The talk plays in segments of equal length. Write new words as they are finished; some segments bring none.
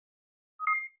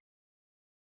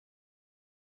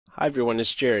Hi everyone,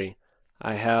 it's Jerry.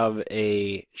 I have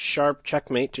a sharp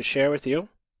checkmate to share with you.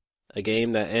 A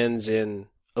game that ends in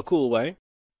a cool way,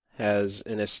 has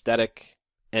an aesthetic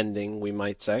ending, we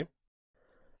might say.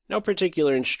 No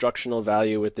particular instructional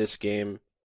value with this game.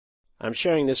 I'm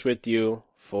sharing this with you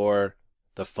for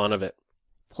the fun of it.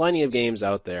 Plenty of games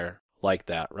out there like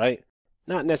that, right?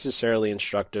 Not necessarily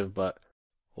instructive, but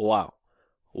wow,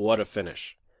 what a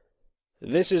finish.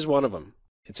 This is one of them.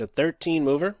 It's a 13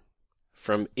 mover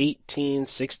from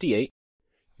 1868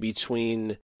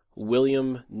 between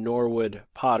William Norwood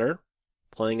Potter,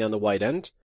 playing on the white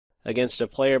end, against a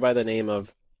player by the name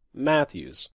of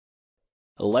Matthews.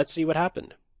 Let's see what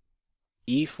happened.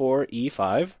 E4,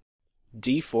 E5,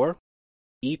 D4,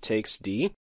 E takes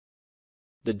D.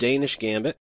 The Danish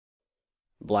gambit.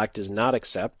 Black does not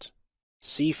accept.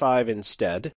 C5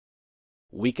 instead.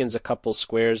 Weakens a couple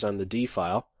squares on the D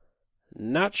file.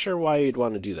 Not sure why you'd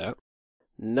want to do that.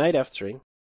 Knight F3.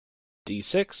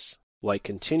 D6. White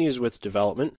continues with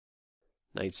development.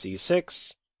 Knight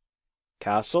C6.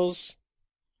 Castles.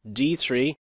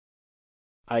 D3.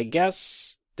 I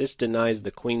guess this denies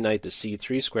the queen knight the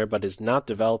C3 square, but is not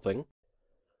developing.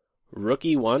 Rook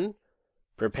E1.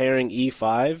 Preparing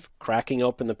E5, cracking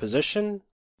open the position.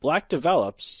 Black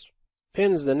develops,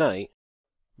 pins the knight,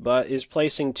 but is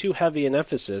placing too heavy an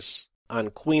emphasis on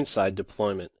queenside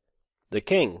deployment. The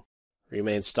king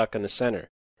remains stuck in the center.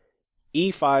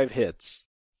 E5 hits.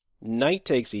 Knight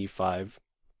takes E5.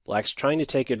 Black's trying to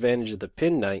take advantage of the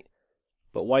pinned knight,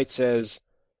 but white says,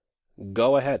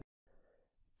 go ahead.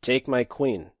 Take my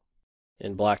queen.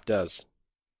 And black does.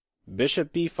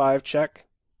 Bishop B5 check.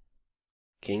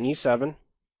 King E7.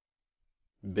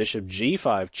 Bishop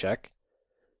G5 check.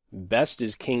 Best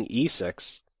is King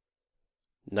E6.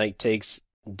 Knight takes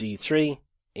D3,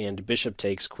 and bishop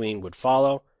takes queen would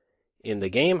follow. In the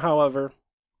game, however,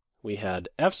 we had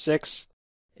F6,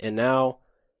 and now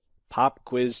pop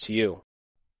quiz to you.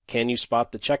 Can you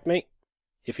spot the checkmate?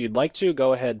 If you'd like to,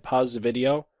 go ahead, pause the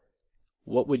video.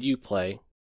 What would you play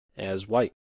as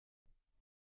white?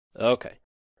 Okay.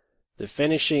 The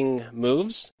finishing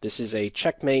moves. This is a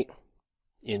checkmate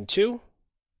in 2.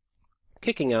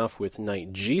 Kicking off with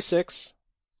knight G6.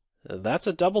 That's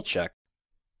a double check.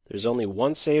 There's only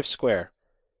one safe square,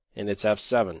 and it's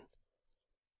F7.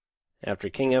 After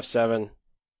king F7,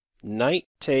 knight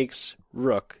takes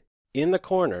rook in the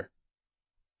corner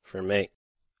for mate.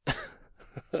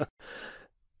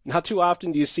 Not too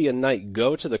often do you see a knight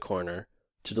go to the corner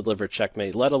to deliver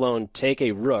checkmate, let alone take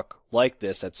a rook like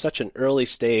this at such an early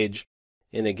stage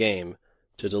in a game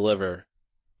to deliver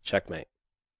checkmate.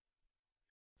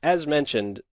 As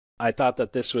mentioned, I thought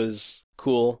that this was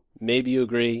cool. Maybe you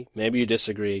agree, maybe you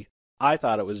disagree. I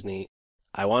thought it was neat.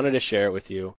 I wanted to share it with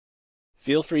you.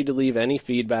 Feel free to leave any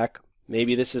feedback.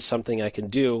 Maybe this is something I can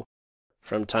do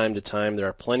from time to time. There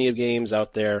are plenty of games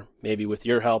out there, maybe with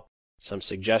your help, some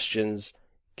suggestions,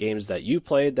 games that you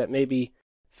played that maybe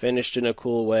finished in a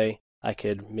cool way. I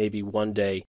could maybe one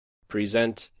day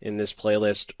present in this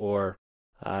playlist, or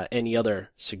any other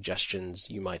suggestions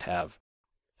you might have.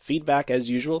 Feedback,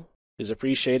 as usual, is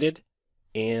appreciated,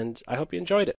 and I hope you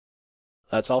enjoyed it.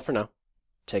 That's all for now.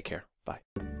 Take care. Bye.